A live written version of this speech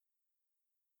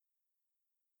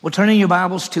Well, turning your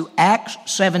Bibles to Acts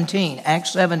 17.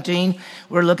 Acts 17,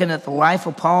 we're looking at the life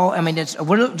of Paul.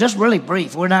 We're just really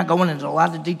brief. We're not going into a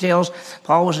lot of details.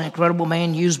 Paul was an incredible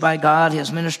man used by God.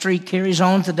 His ministry carries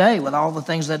on today with all the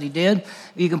things that he did.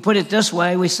 You can put it this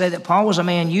way. We say that Paul was a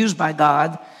man used by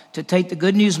God to take the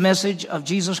good news message of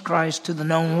Jesus Christ to the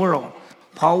known world.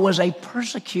 Paul was a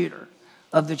persecutor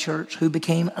of the church who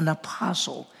became an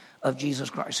apostle of Jesus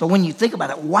Christ. So when you think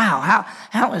about it, wow,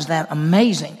 how is that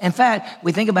amazing? In fact,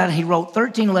 we think about it, he wrote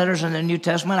 13 letters in the New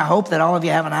Testament. I hope that all of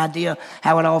you have an idea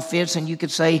how it all fits, and you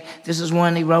could say, this is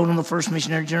one he wrote on the first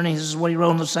missionary journey, this is what he wrote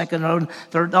on the second,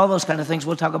 third, all those kind of things.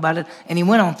 We'll talk about it. And he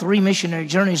went on 3 missionary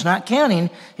journeys, not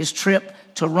counting his trip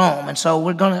to Rome. And so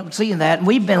we're going to see that. And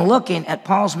we've been looking at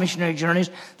Paul's missionary journeys.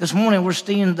 This morning we're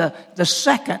seeing the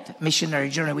second missionary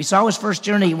journey. We saw his first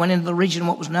journey. He went into the region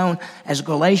what was known as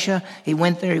Galatia. He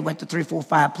went there. He went to 3, 4,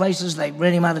 5 places. They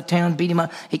ran him out of town, beat him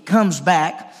up. He comes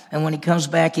back. And when he comes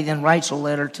back, he then writes a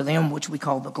letter to them, which we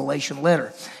call the Galatian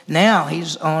letter. Now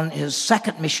he's on his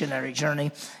second missionary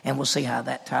journey, and we'll see how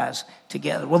that ties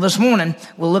together. Well, this morning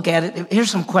we'll look at it.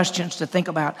 Here's some questions to think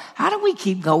about. How do we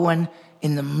keep going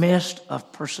in the midst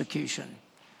of persecution?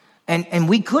 And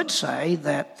we could say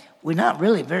that we're not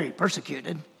really very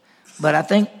persecuted, but I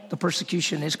think the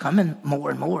persecution is coming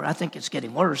more and more. I think it's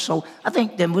getting worse. So I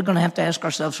think then we're going to have to ask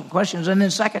ourselves some questions. And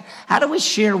then second, how do we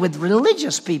share with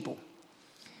religious people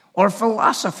or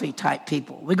philosophy type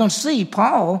people? We're going to see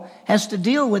Paul has to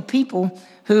deal with people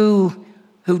who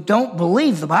don't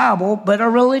believe the Bible but are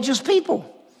religious people.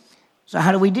 So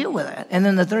how do we deal with that? And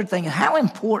then the third thing, how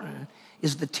important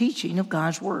is the teaching of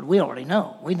God's word? We already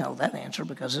know. We know that answer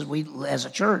because as a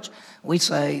church, we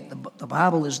say the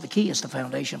Bible is the key. It's the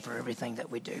foundation for everything that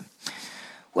we do.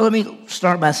 Well, let me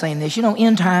start by saying this. You know,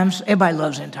 end times, everybody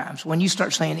loves end times. When you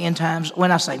start saying end times,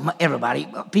 when I say everybody,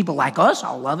 people like us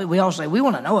all love it. We all say, we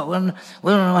want to know it. We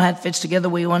don't know how it fits together.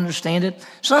 We understand it.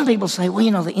 Some people say, well,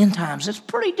 you know, the end times, it's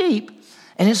pretty deep,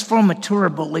 and it's for mature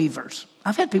believers.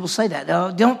 I've had people say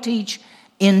that. Don't teach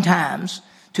end times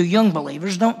to young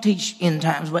believers. Don't teach end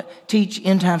times, but teach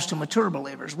end times to mature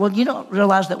believers. Well, you don't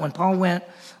realize that when Paul went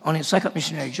on his second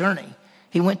missionary journey,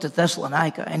 he went to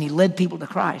Thessalonica and he led people to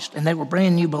Christ, and they were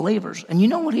brand new believers. And you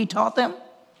know what he taught them?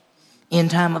 End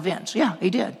time events. Yeah, he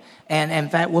did. And in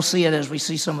fact, we'll see it as we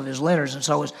see some of his letters. And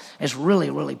so it's really,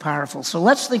 really powerful. So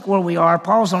let's think where we are.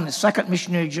 Paul's on his second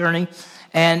missionary journey.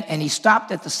 And he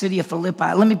stopped at the city of Philippi.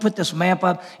 Let me put this map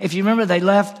up. If you remember, they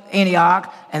left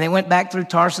Antioch and they went back through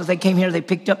Tarsus. They came here, they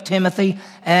picked up Timothy,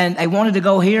 and they wanted to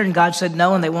go here, and God said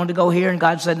no, and they wanted to go here, and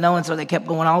God said no, and so they kept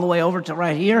going all the way over to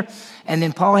right here. And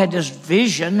then Paul had this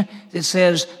vision that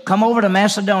says, come over to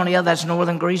Macedonia. That's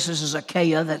northern Greece. This is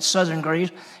Achaia. That's southern Greece.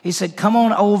 He said, come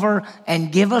on over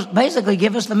and give us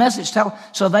the message.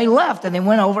 So they left, and they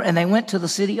went over, and they went to the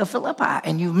city of Philippi.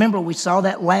 And you remember, we saw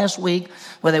that last week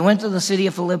where they went to the city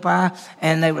of Philippi,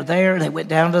 and they were there. They went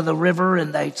down to the river,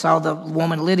 and they saw the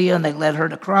woman Lydia, and they led her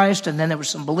to Christ. And then there were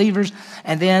some believers.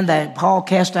 And then Paul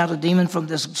cast out a demon from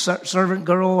this servant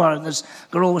girl, or this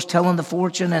girl was telling the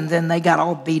fortune, and then they got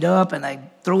all beat up, and they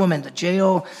threw him into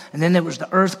jail. And then there was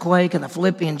the earthquake, and the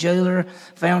Philippian jailer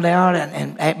found out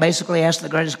and basically asked the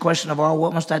greatest question of all,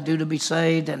 what must I do to be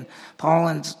saved? And Paul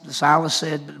and Silas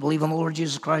said, believe in the Lord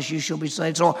Jesus Christ, you shall be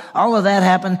saved. So all of that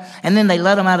happened, and then they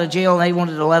let him out of jail, and they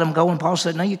wanted to let him go, and Paul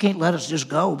said, no, you can't let us just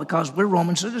go because we're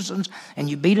Roman citizens, and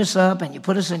you beat us up, and you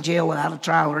put us in jail without a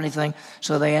trial or anything.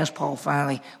 So they asked Paul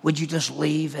finally, would you just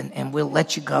leave, and we'll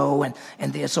let you go?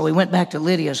 So he went back to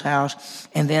Lydia's house,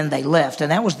 and then they left,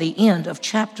 and that was the end of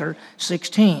chapter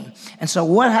 16. And so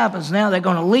what happens now? They're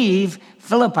going to leave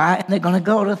Philippi and they're going to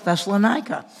go to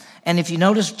Thessalonica. And if you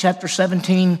notice chapter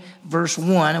 17, verse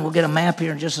 1, and we'll get a map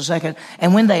here in just a second.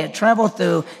 And when they had traveled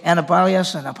through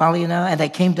Anapolius and Apollonia, and they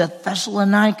came to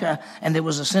Thessalonica, and there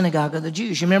was a synagogue of the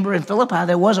Jews. You remember in Philippi,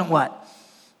 there wasn't what?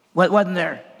 What wasn't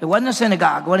there? It wasn't a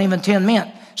synagogue. It wasn't even 10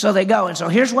 men. So they go. And so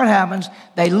here's what happens.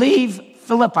 They leave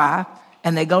Philippi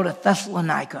and they go to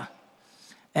Thessalonica.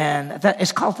 And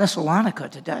it's called Thessalonica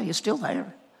today. It's still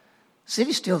there. The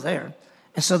city's still there.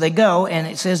 And so they go, and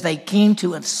it says they came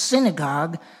to a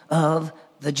synagogue of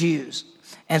the Jews.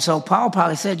 And so Paul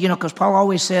probably said, because Paul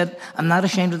always said, I'm not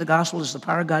ashamed of the gospel. It's the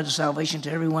power of God to salvation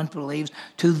to everyone who believes,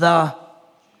 to the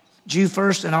Jew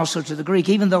first and also to the Greek.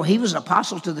 Even though he was an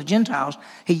apostle to the Gentiles,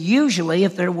 he usually,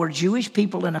 if there were Jewish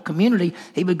people in a community,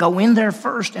 he would go in there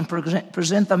first and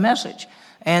present the message.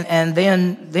 And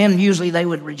then usually they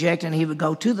would reject, and he would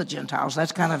go to the Gentiles.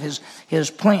 That's kind of his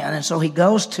plan. And so he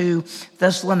goes to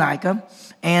Thessalonica,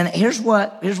 and here's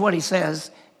what he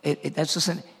says.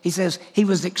 He says he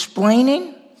was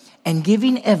explaining and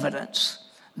giving evidence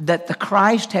that the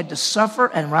Christ had to suffer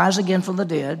and rise again from the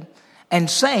dead, and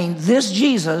saying, this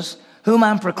Jesus, whom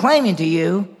I'm proclaiming to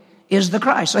you, is the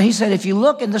Christ. So he said, if you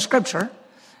look in the scripture,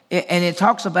 and it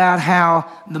talks about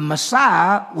how the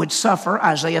Messiah would suffer,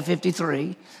 Isaiah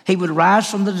 53. He would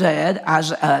rise from the dead,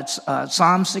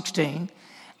 Psalm 16,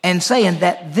 and saying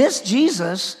that this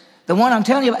Jesus, the one I'm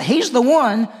telling you about, he's the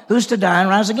one who's to die and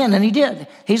rise again. And he did.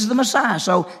 He's the Messiah.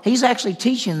 So he's actually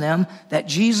teaching them that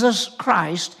Jesus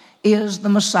Christ is the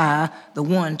Messiah, the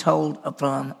one told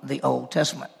from the Old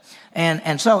Testament.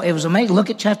 And so it was amazing. Look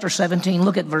at chapter 17.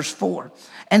 Look at verse 4.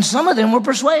 And some of them were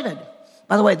persuaded.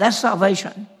 By the way, that's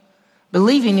salvation.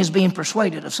 Believing is being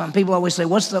persuaded of some. People always say,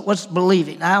 what's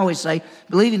believing? I always say,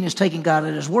 believing is taking God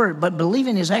at his word, but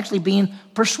believing is actually being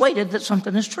persuaded that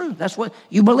something is true. That's what,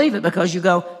 you believe it because you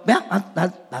go, yeah,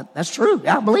 that's true.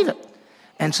 Yeah, I believe it.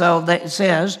 And so it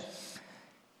says,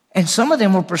 and some of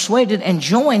them were persuaded and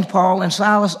joined Paul and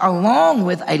Silas along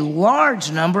with a large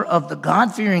number of the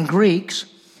God-fearing Greeks.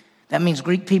 That means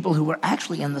Greek people who were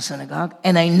actually in the synagogue,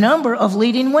 and a number of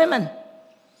leading women.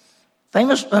 A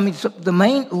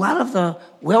lot of the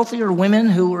wealthier women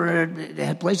who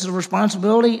had places of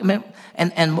responsibility,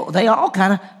 and they all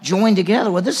kind of joined together.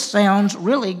 Well, this sounds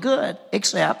really good,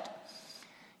 except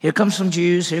here comes some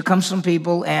Jews, here comes some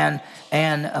people, and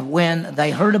when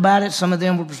they heard about it, some of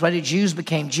them were persuaded. Jews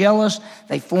became jealous.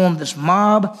 They formed this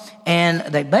mob, and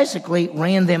they basically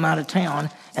ran them out of town,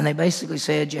 and they basically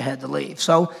said you had to leave.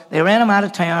 So they ran them out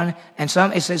of town, and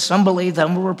some believed,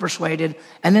 some were persuaded,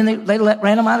 and then they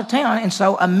ran them out of town. And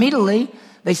so immediately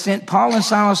they sent Paul and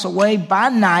Silas away by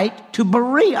night to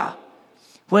Berea,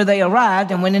 where they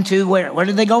arrived and went into where? Where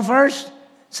did they go first?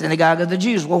 Synagogue of the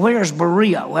Jews. Well, where's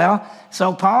Berea? Well,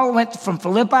 so Paul went from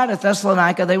Philippi to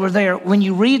Thessalonica. They were there. When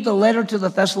you read the letter to the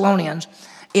Thessalonians,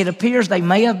 it appears they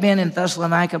may have been in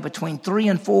Thessalonica between 3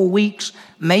 and 4 weeks,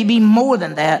 maybe more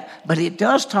than that, but it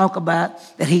does talk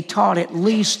about that he taught at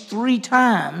least 3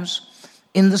 times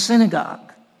in the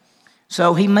synagogue.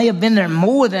 So he may have been there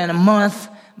more than a month,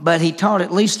 but he taught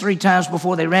at least 3 times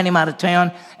before they ran him out of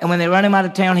town. And when they ran him out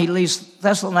of town, he leaves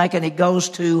Thessalonica and he goes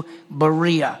to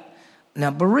Berea. Now,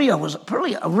 Berea was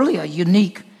really a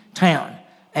unique town,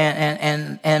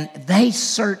 and they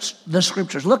searched the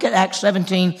scriptures. Look at Acts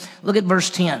 17, look at verse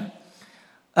 10.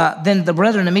 Then the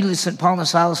brethren immediately sent Paul and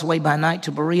Silas away by night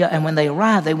to Berea, and when they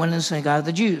arrived, they went into the synagogue of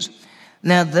the Jews.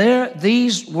 Now,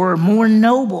 these were more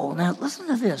noble. Now, listen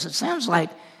to this. It sounds like,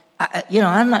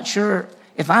 I'm not sure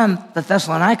if I'm the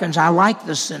Thessalonians, I like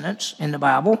this sentence in the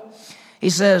Bible. He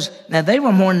says, now they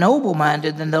were more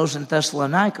noble-minded than those in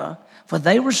Thessalonica, for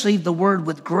they received the word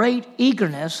with great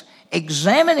eagerness,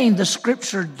 examining the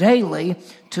scripture daily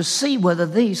to see whether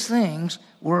these things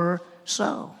were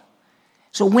so.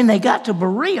 So when they got to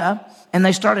Berea and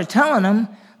they started telling them,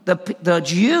 the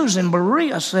Jews in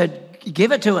Berea said,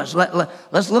 give it to us.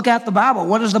 Let's look at the Bible.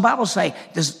 What does the Bible say?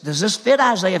 Does this fit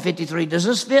Isaiah 53? Does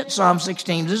this fit Psalm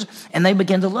 16? And they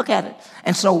begin to look at it.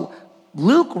 And so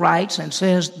Luke writes and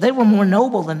says they were more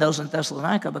noble than those in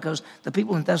Thessalonica, because the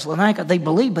people in Thessalonica, they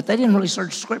believed, but they didn't really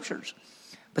search scriptures.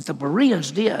 But the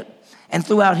Bereans did. And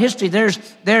throughout history,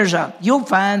 you'll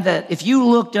find that if you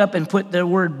looked up and put the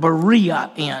word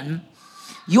Berea in,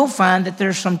 you'll find that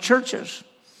there's some churches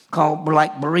called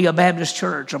like Berea Baptist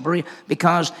Church or Berea,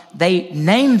 because they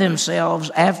named themselves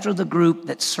after the group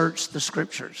that searched the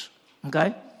scriptures.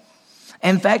 Okay?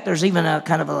 In fact, there's even a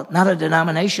kind of not a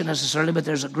denomination necessarily, but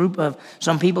there's a group of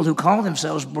some people who call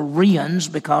themselves Bereans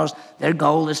because their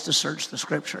goal is to search the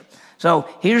scripture. So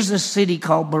here's this city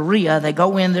called Berea. They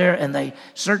go in there and they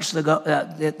search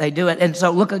they do it. And so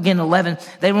look again, 11.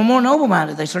 They were more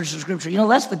noble-minded. They searched the scripture.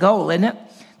 That's the goal, isn't it?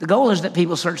 The goal is that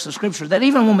people search the scripture. That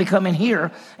even when we come in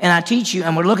here and I teach you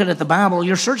and we're looking at the Bible,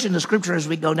 you're searching the scripture as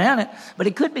we go down it. But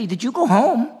it could be that you go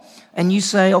home and you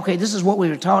say, okay, this is what we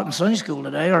were taught in Sunday school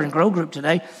today or in Grow Group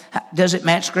today. Does it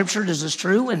match Scripture? Is this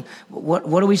true? And what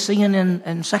are we seeing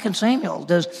in 2 Samuel?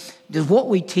 Does what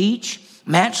we teach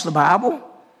match the Bible?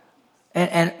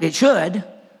 And it should.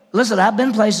 Listen, I've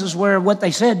been places where what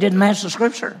they said didn't match the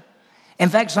Scripture. In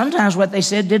fact, sometimes what they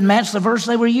said didn't match the verse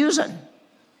they were using.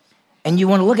 And you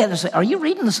want to look at it and say, are you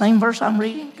reading the same verse I'm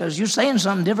reading? Because you're saying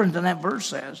something different than that verse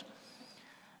says.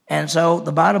 And so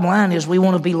the bottom line is we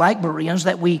want to be like Bereans,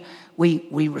 that we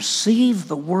receive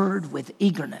the word with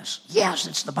eagerness. Yes,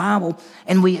 it's the Bible.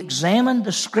 And we examine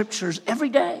the scriptures every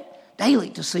day,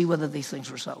 daily, to see whether these things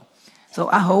were so. So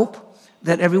I hope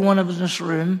that every one of us in this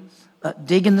room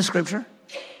dig in the scripture,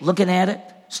 looking at it,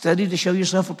 study to show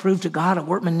yourself approved to God, a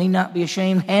workman need not be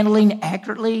ashamed, handling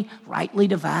accurately, rightly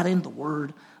dividing the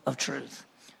word of truth.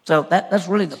 So that's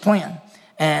really the plan.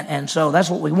 And so that's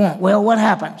what we want. Well, what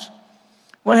happens?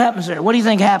 What happens there? What do you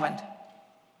think happened?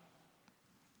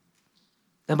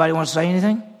 Anybody want to say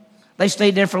anything? They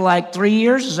stayed there for like 3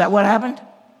 years. Is that what happened?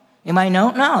 Anybody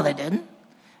know? No, they didn't.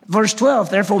 Verse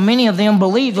 12, therefore many of them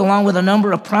believed along with a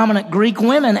number of prominent Greek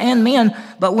women and men.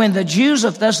 But when the Jews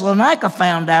of Thessalonica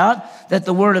found out that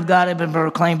the word of God had been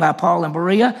proclaimed by Paul and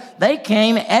Berea, they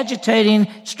came agitating,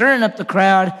 stirring up the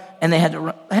crowd, and they had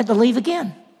to leave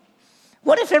again.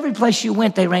 What if every place you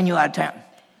went, they ran you out of town?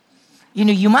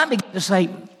 You might begin to say,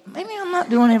 maybe I'm not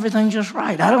doing everything just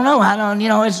right. I don't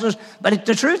know. It's just, but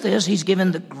the truth is, he's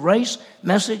given the grace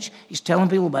message. He's telling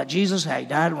people about Jesus, how he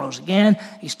died and rose again.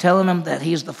 He's telling them that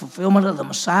he is the fulfillment of the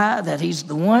Messiah, that he's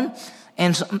the one.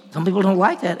 And some people don't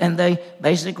like that, and they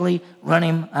basically run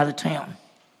him out of town.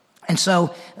 And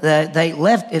so they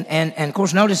left, and of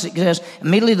course, notice it says,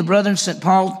 immediately the brethren sent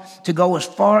Paul to go as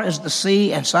far as the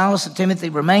sea, and Silas and Timothy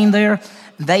remained there.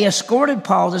 They escorted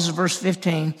Paul, this is verse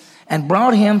 15, and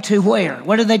brought him to where?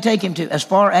 Where did they take him to? As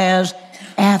far as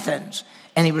Athens.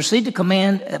 And he received a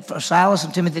command for Silas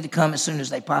and Timothy to come as soon as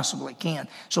they possibly can.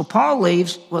 So Paul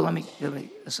leaves, well, let me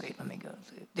go.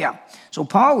 Yeah. So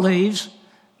Paul leaves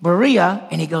Berea,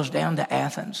 and he goes down to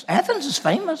Athens. Athens is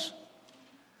famous.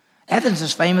 Athens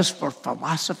is famous for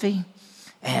philosophy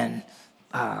and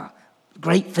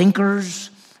great thinkers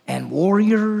and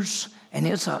warriors, and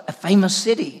it's a famous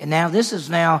city. And now this is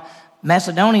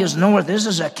Macedonia's north. This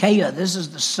is Achaia. This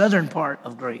is the southern part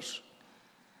of Greece.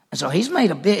 And so he's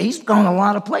gone a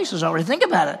lot of places already. Think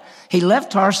about it. He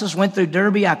left Tarsus, went through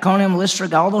Derbe, Iconium,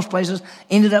 Lystra, all those places,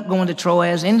 ended up going to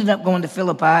Troas, ended up going to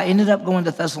Philippi, ended up going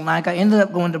to Thessalonica, ended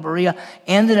up going to Berea,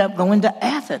 ended up going to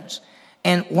Athens.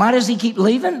 And why does he keep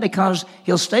leaving? Because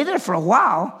he'll stay there for a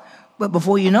while, but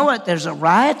before you know it, there's a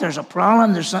riot, there's a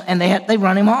problem, and they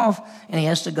run him off, and he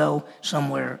has to go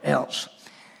somewhere else.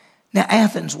 Now,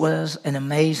 Athens was an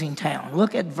amazing town.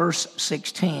 Look at verse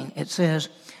 16. It says,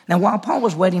 now, while Paul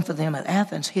was waiting for them at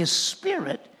Athens, his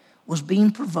spirit was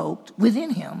being provoked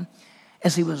within him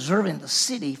as he was observing the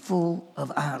city full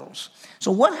of idols.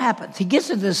 So what happens? He gets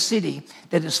into this city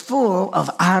that is full of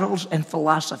idols and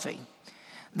philosophy.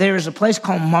 There is a place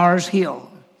called Mars Hill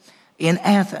in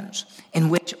Athens in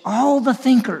which all the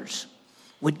thinkers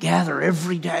would gather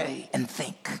every day and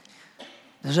think.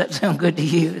 Does that sound good to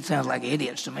you? It sounds like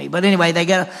idiots to me. But anyway,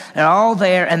 they're all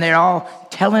there, and they're all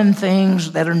telling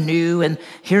things that are new, and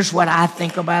here's what I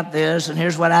think about this, and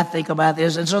here's what I think about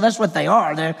this. And so that's what they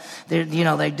are.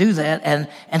 They do that.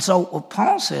 And so what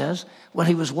Paul says, while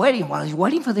he's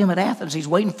waiting for them at Athens, he's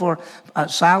waiting for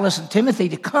Silas and Timothy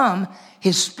to come.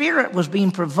 His spirit was being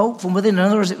provoked from within. In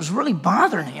other words, it was really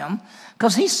bothering him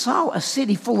because he saw a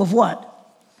city full of what?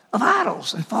 Of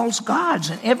idols and false gods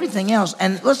and everything else.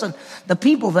 And listen, the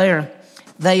people there,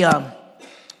 the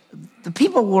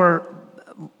people were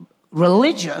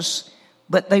religious,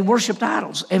 but they worshiped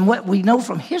idols. And what we know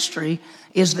from history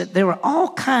is that there were all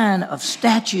kind of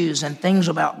statues and things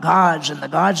about gods and the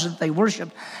gods that they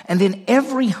worshiped. And then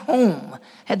every home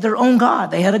had their own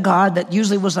god. They had a god that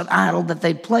usually was an idol that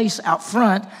they'd place out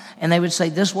front, and they would say,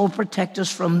 this will protect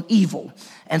us from evil.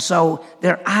 And so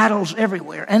there are idols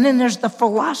everywhere. And then there's the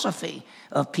philosophy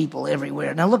of people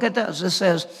everywhere. Now look at this. It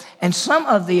says, and some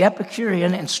of the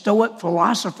Epicurean and Stoic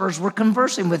philosophers were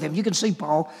conversing with him. You can see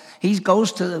Paul. He's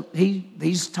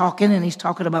talking, and he's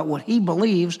talking about what he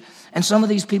believes. And some of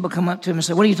these people come up to him and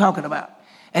say, what are you talking about?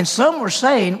 And some were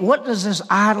saying, what does this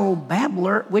idle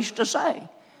babbler wish to say?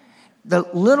 The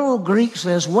little Greek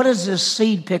says, what does this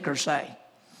seed picker say?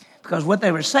 Because what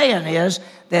they were saying is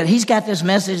that he's got this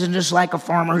message, and just like a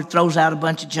farmer who throws out a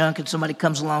bunch of junk and somebody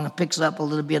comes along and picks up a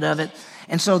little bit of it.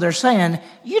 And so they're saying,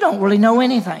 you don't really know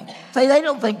anything. They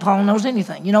don't think Paul knows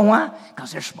anything. You know why?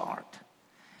 Because they're smart.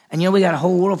 And we got a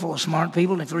whole world full of smart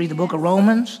people. And if you read the book of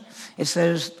Romans, it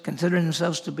says, considering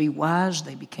themselves to be wise,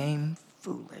 they became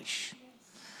foolish.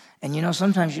 And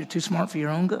sometimes you're too smart for your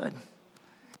own good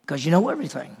because you know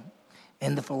everything.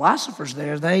 And the philosophers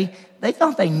there, they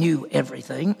thought they knew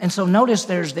everything. And so notice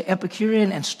there's the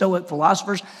Epicurean and Stoic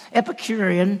philosophers.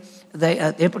 The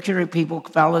Epicurean people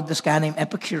followed this guy named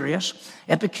Epicurus.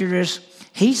 Epicurus,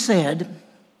 he said,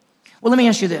 well, let me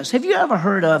ask you this. Have you ever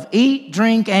heard of eat,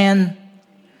 drink, and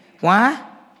why?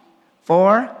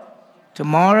 For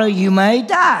tomorrow you may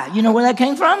die. You know where that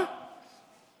came from?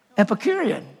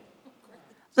 Epicurean.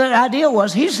 The idea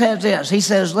was, he says this. He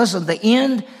says, listen, the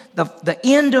end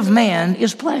of man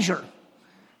is pleasure.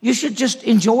 You should just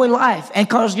enjoy life, and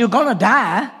because you're going to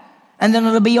die, and then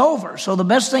it'll be over. So the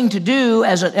best thing to do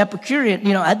as an Epicurean,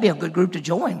 that'd be a good group to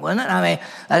join, wouldn't it? I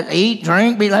mean, eat,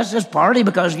 drink, let's just party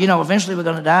because, eventually we're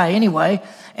going to die anyway.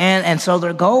 And so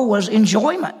their goal was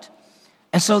enjoyment.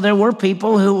 And so there were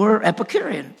people who were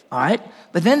Epicurean, all right?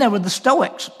 But then there were the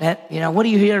Stoics. What do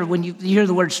you hear when you hear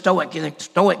the word Stoic? You think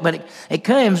Stoic, but it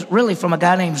comes really from a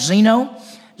guy named Zeno.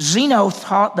 Zeno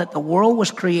thought that the world was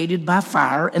created by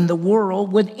fire and the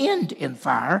world would end in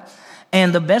fire.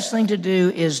 And the best thing to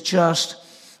do is just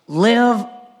live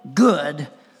good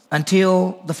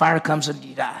until the fire comes and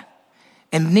you die.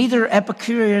 And neither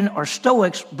Epicurean or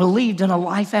Stoics believed in a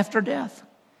life after death.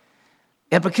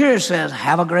 Epicurus says,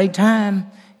 have a great time,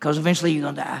 because eventually you're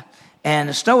going to die. And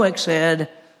the Stoic said,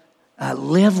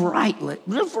 live right,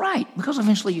 because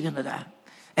eventually you're going to die.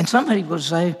 And some people would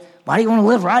say, why do you want to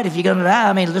live right if you're going to die?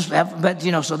 I mean,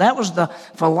 so that was the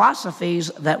philosophies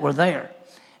that were there.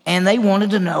 And they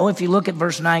wanted to know, if you look at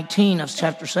verse 19 of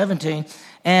chapter 17,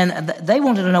 and they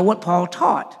wanted to know what Paul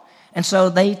taught. And so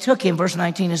they took him, verse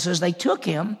 19, it says, they took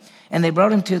him and they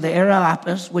brought him to the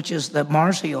Areopagus, which is the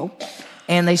Mars Hill.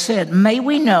 And they said, may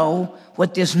we know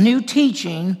what this new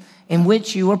teaching in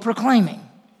which you are proclaiming.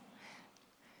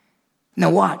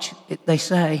 Now watch, they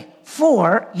say,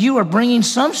 for you are bringing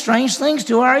some strange things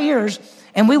to our ears,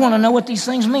 and we want to know what these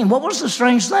things mean. What was the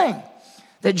strange thing?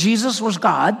 That Jesus was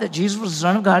God, that Jesus was the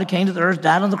Son of God who came to the earth,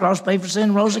 died on the cross, paid for sin,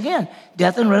 and rose again.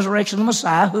 Death and resurrection of the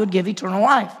Messiah who would give eternal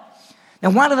life. Now,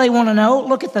 why do they want to know?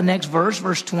 Look at the next verse,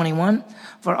 verse 21.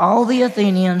 For all the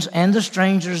Athenians and the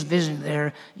strangers visiting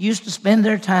there used to spend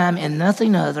their time in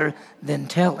nothing other than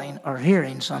telling or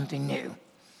hearing something new.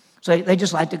 So they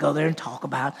just like to go there and talk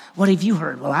about, what have you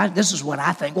heard? Well, this is what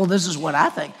I think. Well, this is what I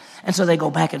think. And so they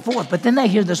go back and forth. But then they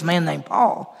hear this man named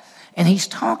Paul, and he's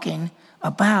talking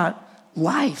about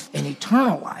life and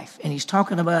eternal life. And he's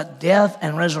talking about death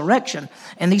and resurrection.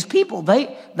 And these people,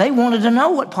 they wanted to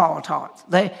know what Paul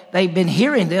taught. They've been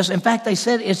hearing this. In fact, they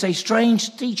said it's a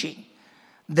strange teaching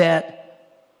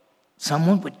that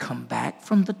someone would come back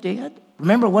from the dead.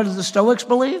 Remember, what did the Stoics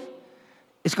believe?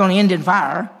 It's going to end in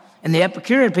fire. And the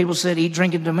Epicurean people said, eat,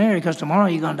 drink, and marry, because tomorrow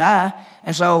you're going to die.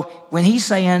 And so when he's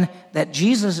saying that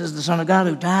Jesus is the Son of God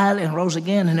who died and rose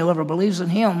again, and whoever believes in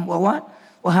him, well, what?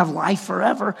 Will have life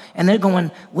forever. And they're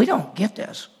going, we don't get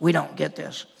this. We don't get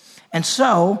this. And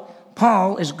so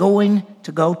Paul is going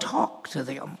to go talk to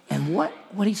them. And what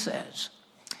he says.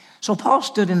 So Paul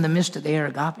stood in the midst of the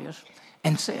Areopagus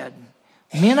and said,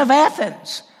 men of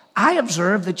Athens, I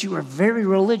observe that you are very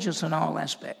religious in all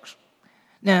aspects.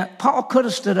 Now, Paul could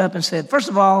have stood up and said, first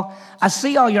of all, I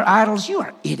see all your idols. You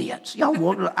are idiots.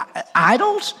 Y'all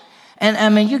idols? And I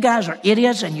mean, you guys are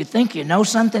idiots and you think you know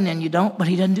something and you don't, but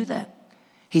he doesn't do that.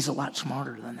 He's a lot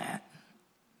smarter than that.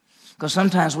 Because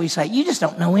sometimes we say, you just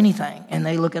don't know anything. And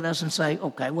they look at us and say,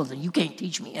 okay, well, then you can't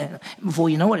teach me. And before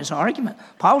you know it, it's an argument.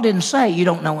 Paul didn't say you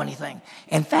don't know anything.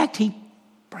 In fact, he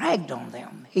bragged on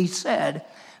them. He said,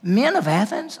 men of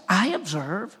Athens, I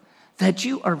observe that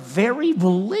you are very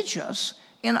religious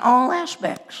in all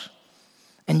aspects.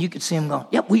 And you could see him going,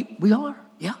 yep, we are.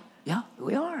 Yeah,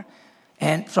 we are.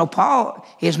 And so Paul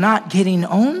is not getting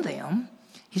on them.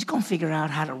 He's going to figure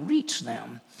out how to reach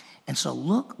them. And so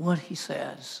look what he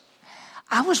says.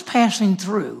 I was passing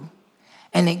through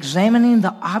and examining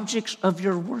the objects of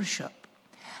your worship.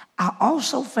 I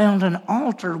also found an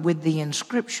altar with the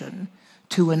inscription,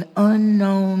 to an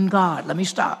unknown God. Let me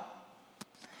stop.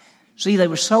 See, they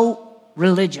were so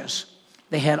religious.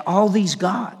 They had all these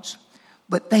gods.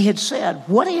 But they had said,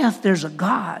 what if there's a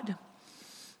God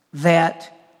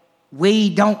that we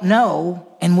don't know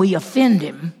and we offend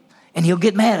him and he'll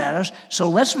get mad at us? So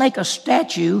let's make a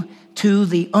statue to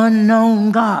the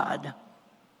unknown God.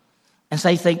 And so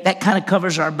they think that kind of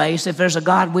covers our base if there's a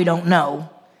God we don't know.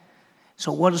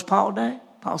 So what does Paul do?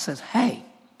 Paul says, hey,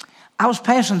 I was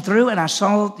passing through and I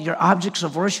saw your objects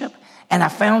of worship and I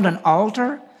found an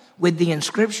altar with the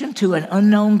inscription, to an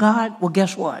unknown God. Well,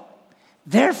 guess what?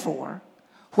 Therefore,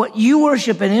 what you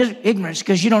worship in ignorance,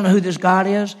 because you don't know who this God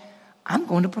is, I'm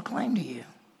going to proclaim to you.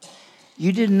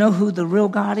 You didn't know who the real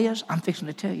God is? I'm fixing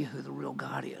to tell you who the real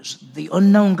God is. The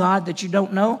unknown God that you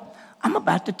don't know, I'm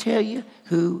about to tell you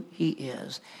who he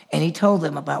is. And he told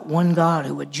them about one God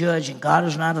who would judge, and God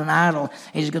is not an idol.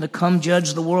 He's going to come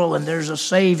judge the world, and there's a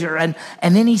Savior. And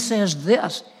then he says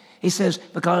this. He says,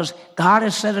 because God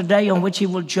has set a day on which he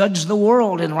will judge the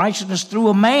world in righteousness through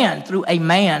a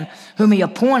man whom he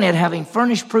appointed, having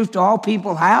furnished proof to all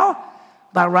people. How?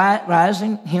 By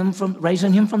raising him from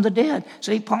the dead.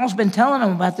 See, Paul's been telling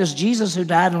them about this Jesus who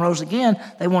died and rose again.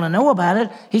 They want to know about it.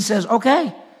 He says,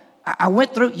 okay, I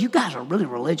went through. You guys are really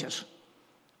religious.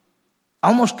 I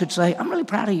almost could say, I'm really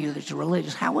proud of you that you're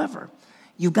religious. However,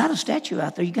 you've got a statue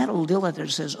out there. You've got a little deal out there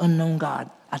that says unknown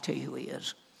God. I'll tell you who he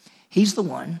is. He's the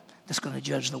one that's going to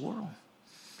judge the world.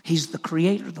 He's the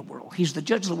creator of the world. He's the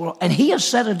judge of the world. And he has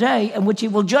set a day in which he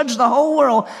will judge the whole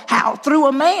world. How? Through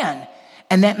a man.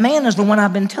 And that man is the one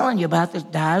I've been telling you about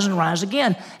that dies and rises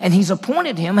again. And he's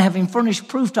appointed him, having furnished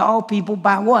proof to all people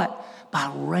by what? By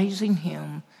raising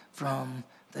him from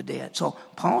the dead. So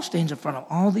Paul stands in front of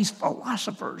all these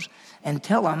philosophers and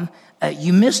tell them,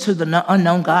 you missed who the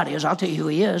unknown God is. I'll tell you who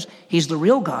he is. He's the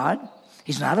real God.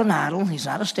 He's not an idol. He's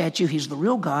not a statue. He's the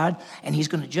real God, and he's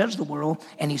going to judge the world,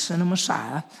 and he sent a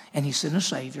Messiah, and he sent a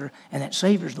Savior, and that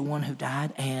Savior is the one who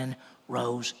died and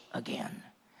rose again.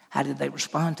 How did they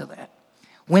respond to that?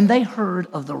 When they heard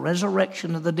of the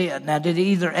resurrection of the dead. Now, did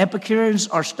either Epicureans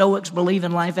or Stoics believe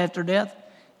in life after death?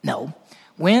 No.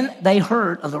 When they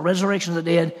heard of the resurrection of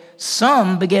the dead,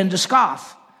 some began to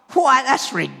scoff. Why,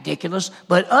 that's ridiculous.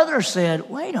 But others said,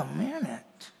 wait a minute.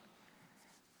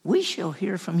 We shall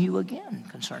hear from you again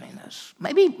concerning this.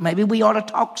 Maybe we ought to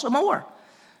talk some more.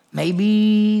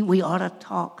 Maybe we ought to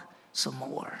talk some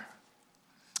more.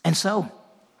 And so,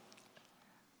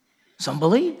 some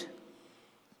believed.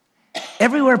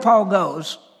 Everywhere Paul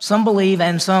goes, some believe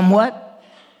and some what?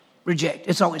 Reject.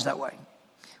 It's always that way.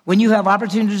 When you have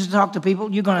opportunities to talk to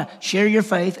people, you're going to share your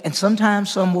faith, and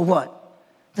sometimes some will what?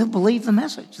 They'll believe the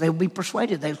message. They'll be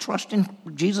persuaded. They'll trust in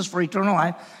Jesus for eternal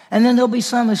life. And then there'll be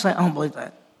some who say, I don't believe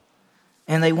that.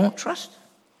 And they won't trust.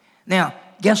 Now,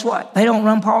 guess what? They don't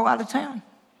run Paul out of town.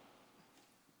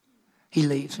 He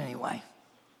leaves anyway.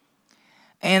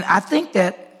 And I think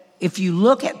that if you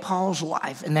look at Paul's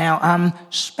life, and now I'm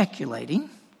speculating,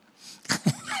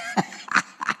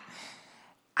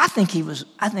 I think he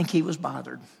was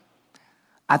bothered.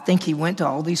 I think he went to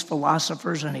all these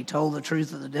philosophers and he told the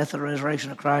truth of the death and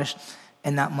resurrection of Christ,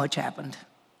 and not much happened.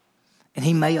 And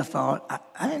he may have thought,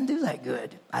 I didn't do that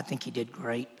good. I think he did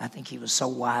great. I think he was so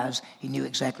wise. He knew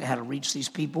exactly how to reach these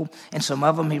people, and some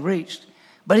of them he reached.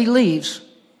 But he leaves,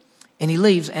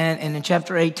 and in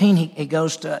chapter 18, he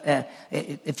goes to,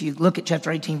 if you look at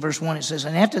chapter 18, verse 1, it says,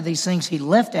 and after these things, he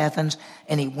left Athens,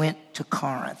 and he went to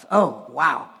Corinth. Oh,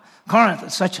 wow. Corinth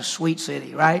is such a sweet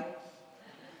city, right?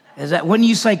 When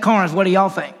you say Corinth, what do y'all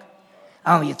think?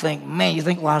 Oh, you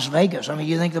think Las Vegas. I mean,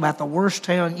 you think about the worst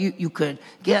town you could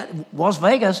get. Las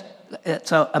Vegas.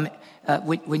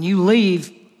 When you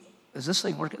leave, is this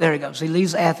thing working? There he goes. He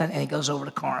leaves Athens and he goes over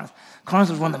to Corinth. Corinth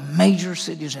is one of the major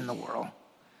cities in the world.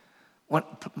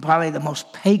 Probably the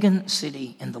most pagan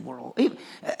city in the world.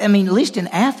 I mean, at least in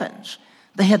Athens,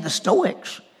 they had the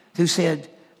Stoics who said,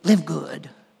 live good.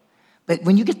 But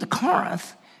when you get to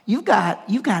Corinth, you've got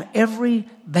every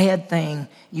bad thing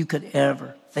you could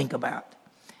ever think about.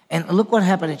 And look what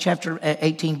happened in chapter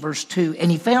 18, verse 2. And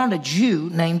he found a Jew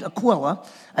named Aquila,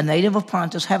 a native of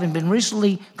Pontus, having been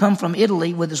recently come from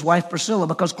Italy with his wife Priscilla,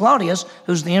 because Claudius,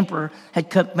 who's the emperor, had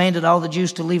commanded all the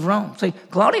Jews to leave Rome. See,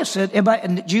 Claudius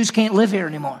said, Jews can't live here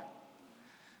anymore.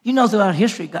 You know, throughout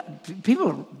history,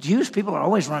 Jewish people are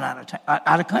always run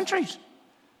out of countries.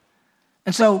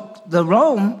 And so the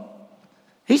Rome,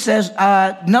 he says,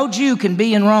 no Jew can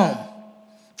be in Rome.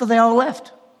 So they all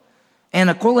left. And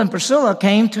Aquila and Priscilla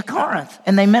came to Corinth,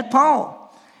 and they met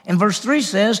Paul. And verse 3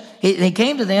 says, he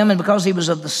came to them, and because he was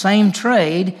of the same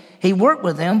trade, he worked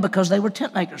with them because they were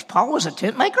tent makers. Paul was a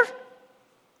tent maker?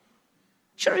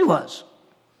 Sure he was.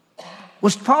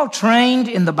 Was Paul trained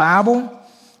in the Bible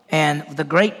and the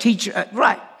great teacher?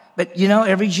 Right. But,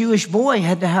 every Jewish boy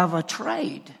had to have a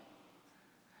trade.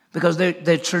 Because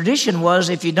the tradition was,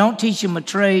 if you don't teach him a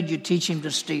trade, you teach him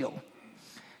to steal.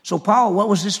 So Paul, what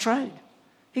was his trade?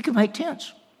 He could make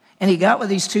tents. And he got with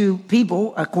these two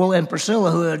people, Aquila and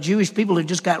Priscilla, who are Jewish people who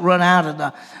just got run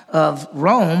out of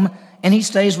Rome, and he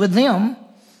stays with them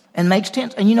and makes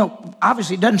tents. And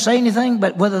obviously it doesn't say anything,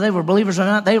 but whether they were believers or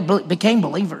not, they became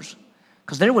believers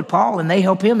because they're with Paul and they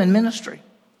help him in ministry.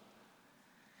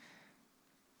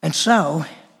 And so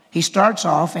he starts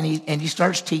off and he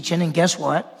starts teaching, and guess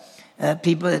what?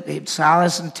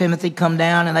 Silas and Timothy come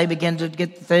down and they begin to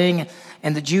get the thing,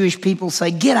 and the Jewish people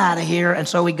say, get out of here. And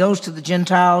so he goes to the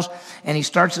Gentiles and he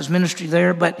starts his ministry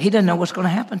there, but he doesn't know what's going to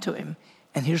happen to him.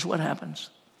 And here's what happens.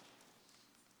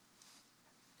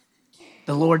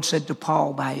 The Lord said to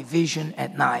Paul by a vision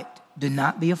at night, do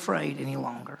not be afraid any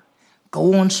longer.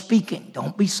 Go on speaking.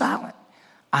 Don't be silent.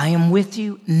 I am with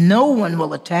you. No one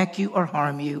will attack you or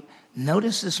harm you.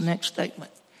 Notice this next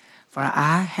statement. For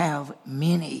I have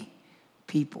many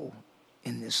people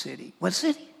in this city. What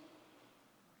city?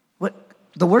 What?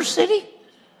 The worst city?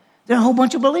 There are a whole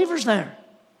bunch of believers there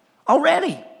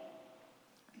already.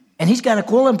 And he's got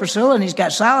Aquila and Priscilla, and he's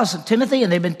got Silas and Timothy,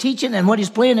 and they've been teaching, and what his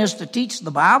plan is to teach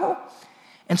the Bible.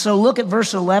 And so look at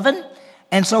verse 11.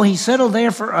 And so he settled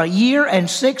there for a year and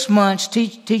 6 months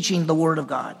teaching the Word of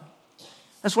God.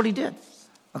 That's what he did.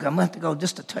 Okay, I'm going to have to go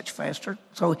just a touch faster.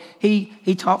 So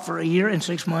he taught for a year and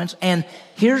 6 months. And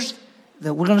here's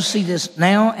that we're going to see this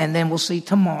now, and then we'll see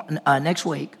tomorrow, next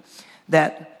week,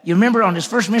 that you remember on his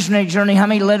first missionary journey, how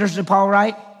many letters did Paul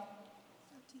write?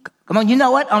 Come on, you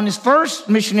know what? On his first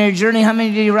missionary journey, how many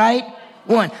did he write?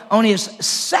 1. On his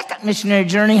second missionary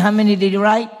journey, how many did he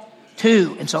write?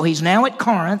 2. And so he's now at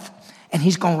Corinth, and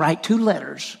he's going to write 2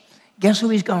 letters. Guess who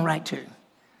he's going to write to?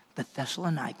 The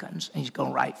Thessalonians. And he's going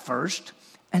to write 1st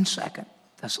and 2nd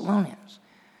Thessalonians.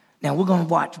 Now, we're going to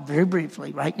watch very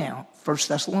briefly right now 1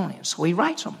 Thessalonians. So he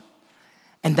writes them.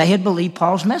 And they had believed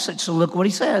Paul's message. So look what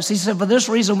he says. He said, for this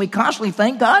reason, we constantly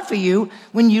thank God for you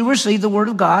when you received the word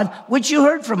of God, which you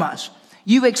heard from us.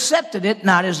 You accepted it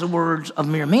not as the words of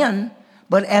mere men,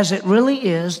 but as it really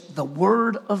is, the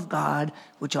word of God,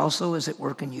 which also is at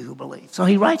work in you who believe. So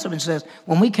he writes them and says,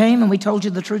 when we came and we told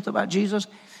you the truth about Jesus,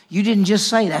 you didn't just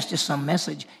say that's just some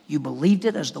message. You believed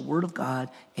it as the word of God,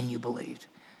 and you believed.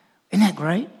 Isn't that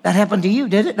great? That happened to you,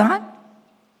 did it not?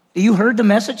 You heard the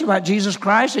message about Jesus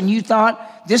Christ, and you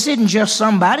thought, this isn't just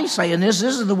somebody saying this.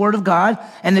 This is the word of God,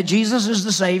 and that Jesus is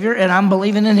the Savior, and I'm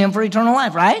believing in him for eternal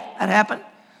life, right? That happened.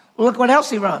 Well, look what else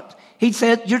he wrote. He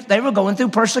said they were going through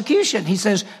persecution. He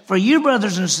says, for you,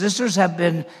 brothers and sisters, have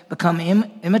become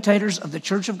imitators of the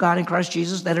church of God in Christ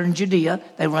Jesus that are in Judea.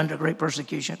 They were under great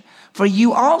persecution. For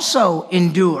you also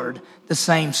endured the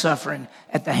same suffering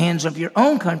at the hands of your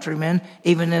own countrymen,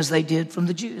 even as they did from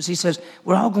the Jews. He says,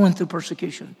 we're all going through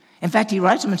persecution. In fact, he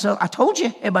writes them and says, I told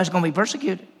you, everybody's going to be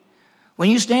persecuted.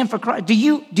 When you stand for Christ, do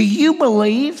you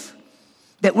believe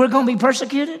that we're going to be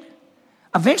persecuted?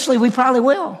 Eventually, we probably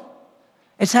will.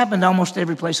 It's happened almost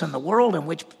every place in the world in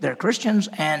which there are Christians,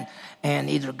 and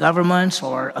either governments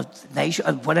or a nation,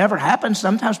 whatever happens,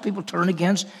 sometimes people turn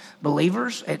against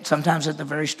believers, sometimes at the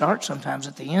very start, sometimes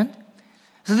at the end.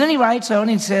 So then he writes on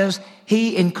and says,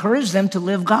 he encouraged them to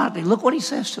live godly. Look what he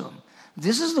says to them.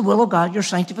 This is the will of God, your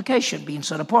sanctification, being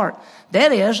set apart.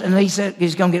 That is, and he said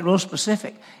he's going to get real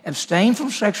specific, abstain from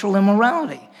sexual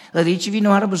immorality. Let each of you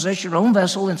know how to possess your own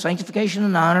vessel in sanctification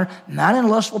and honor, not in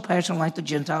lustful passion like the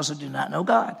Gentiles who do not know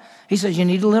God. He says you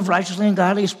need to live righteously and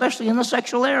godly, especially in the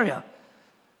sexual area.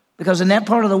 Because in that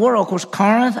part of the world, of course,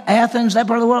 Corinth, Athens, that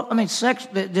part of the world, I mean, sex,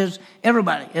 there's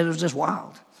everybody. It was just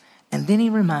wild. And then he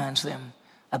reminds them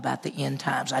about the end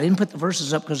times. I didn't put the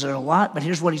verses up because there are a lot, but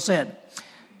here's what he said.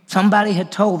 Somebody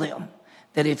had told them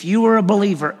that if you were a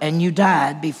believer and you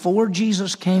died before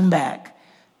Jesus came back,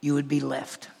 you would be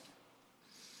left.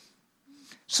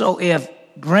 So if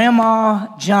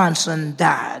Grandma Johnson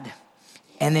died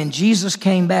and then Jesus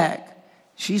came back,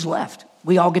 she's left.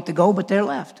 We all get to go, but they're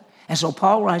left. And so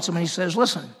Paul writes them and he says,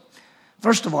 listen,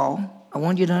 first of all, I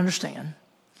want you to understand,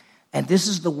 and this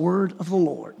is the word of the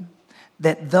Lord,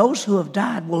 that those who have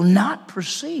died will not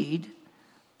proceed.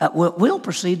 Will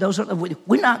proceed.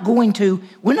 We're not going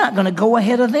to go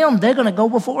ahead of them. They're going to go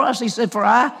before us. He said, for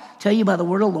I tell you by the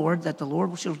word of the Lord that the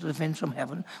Lord shall defend from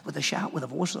heaven with a shout, with the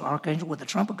voice of the archangel, with the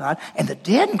trump of God, and the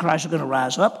dead in Christ are going to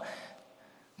rise up.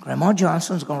 Grandma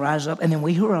Johnson's going to rise up, and then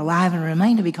we who are alive and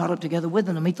remain to be caught up together with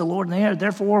them to meet the Lord in the air.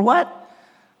 Therefore, what?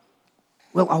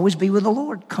 We'll always be with the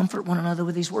Lord. Comfort one another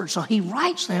with these words. So he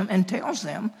writes them and tells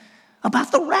them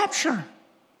about the rapture.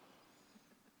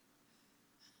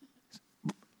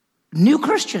 New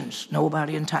Christians know about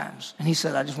end times. And he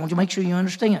said, I just want you to make sure you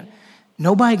understand.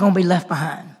 Nobody going to be left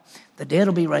behind. The dead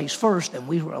will be raised first, and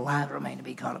we who are alive remain to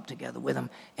be caught up together with them,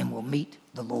 and we'll meet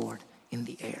the Lord in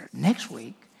the air. Next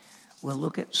week, we'll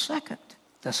look at 2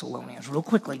 Thessalonians real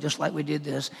quickly, just like we did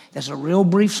this. That's a real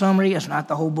brief summary. It's not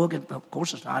the whole book. Of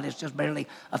course it's not. It's just barely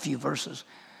a few verses.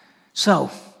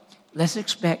 So let's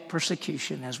expect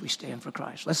persecution as we stand for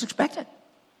Christ. Let's expect it.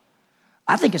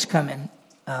 I think it's coming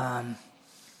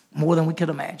more than we could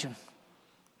imagine.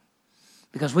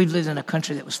 Because we've lived in a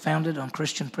country that was founded on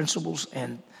Christian principles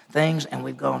and things, and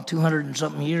we've gone 200 and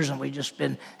something years, and we've just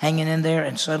been hanging in there,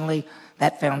 and suddenly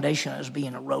that foundation is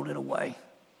being eroded away.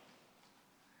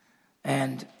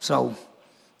 And so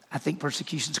I think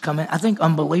persecution's coming. I think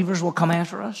unbelievers will come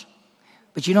after us.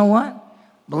 But you know what?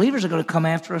 Believers are going to come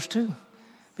after us too,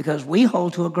 because we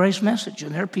hold to a grace message,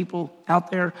 and there are people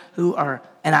out there who are,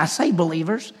 and I say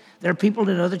believers, there are people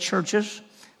in other churches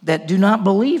that do not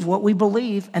believe what we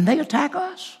believe, and they attack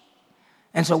us.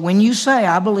 And so when you say,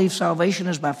 I believe salvation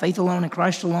is by faith alone in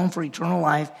Christ alone for eternal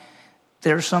life,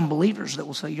 there are some believers that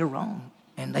will say you're wrong,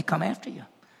 and they come after you.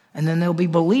 And then there'll be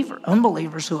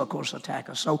unbelievers who, of course,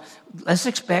 attack us. So let's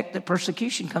expect that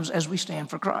persecution comes as we stand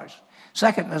for Christ.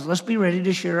 Second, let's be ready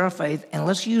to share our faith, and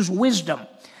let's use wisdom.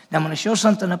 Now, I'm going to show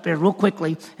something up there real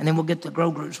quickly, and then we'll get to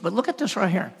grow groups. But look at this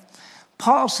right here.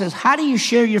 Paul says, how do you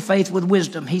share your faith with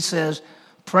wisdom? He says,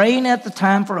 praying at the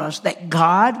time for us that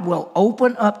God will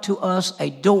open up to us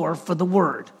a door for the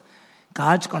word.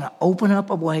 God's going to open up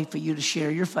a way for you to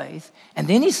share your faith. And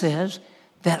then he says,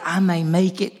 that I may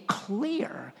make it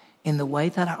clear in the way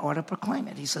that I ought to proclaim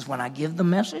it. He says, when I give the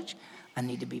message, I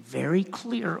need to be very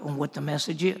clear on what the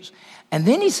message is. And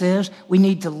then he says, we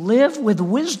need to live with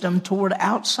wisdom toward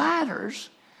outsiders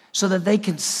so that they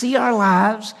can see our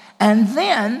lives. And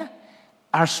then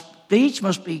our speech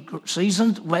must be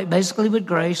seasoned basically with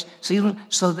grace, seasoned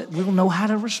so that we'll know how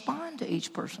to respond to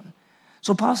each person.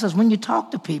 So Paul says, when you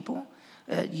talk to people,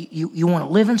 you want to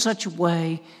live in such a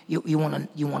way, you want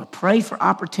to pray for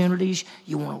opportunities,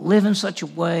 you want to live in such a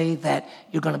way that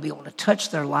you're going to be able to touch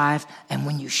their life, and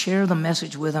when you share the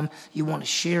message with them, you want to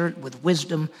share it with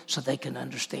wisdom so they can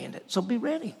understand it. So be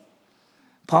ready.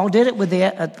 Paul did it with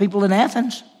the people in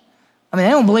Athens. I mean,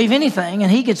 they don't believe anything,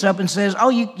 and he gets up and says, oh,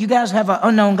 you guys have an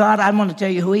unknown God, I want to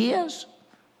tell you who he is.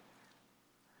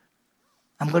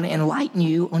 I'm going to enlighten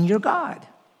you on your God.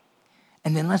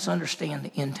 And then let's understand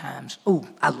the end times. Oh,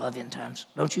 I love end times,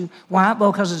 don't you? Why?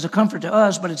 Well, because it's a comfort to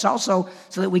us, but it's also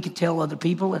so that we can tell other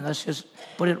people, and let's just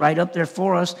put it right up there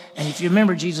for us. And if you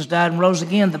remember, Jesus died and rose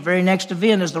again. The very next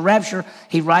event is the rapture.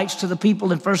 He writes to the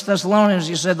people in 1 Thessalonians,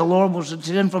 he said, the Lord will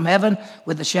descend from heaven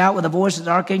with a shout, with the voice of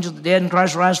the archangels, the dead in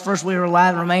Christ rise. First we are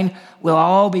alive and remain. We'll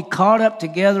all be caught up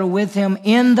together with him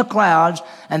in the clouds,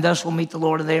 and thus we'll meet the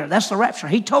Lord of the air. That's the rapture.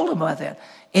 He told them about that.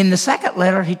 In the second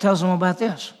letter, he tells them about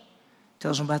this.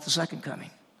 Tells them about the second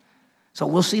coming. So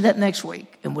we'll see that next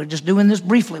week. And we're just doing this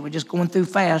briefly. We're just going through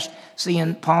fast,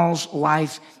 seeing Paul's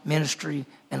life, ministry,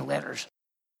 and letters.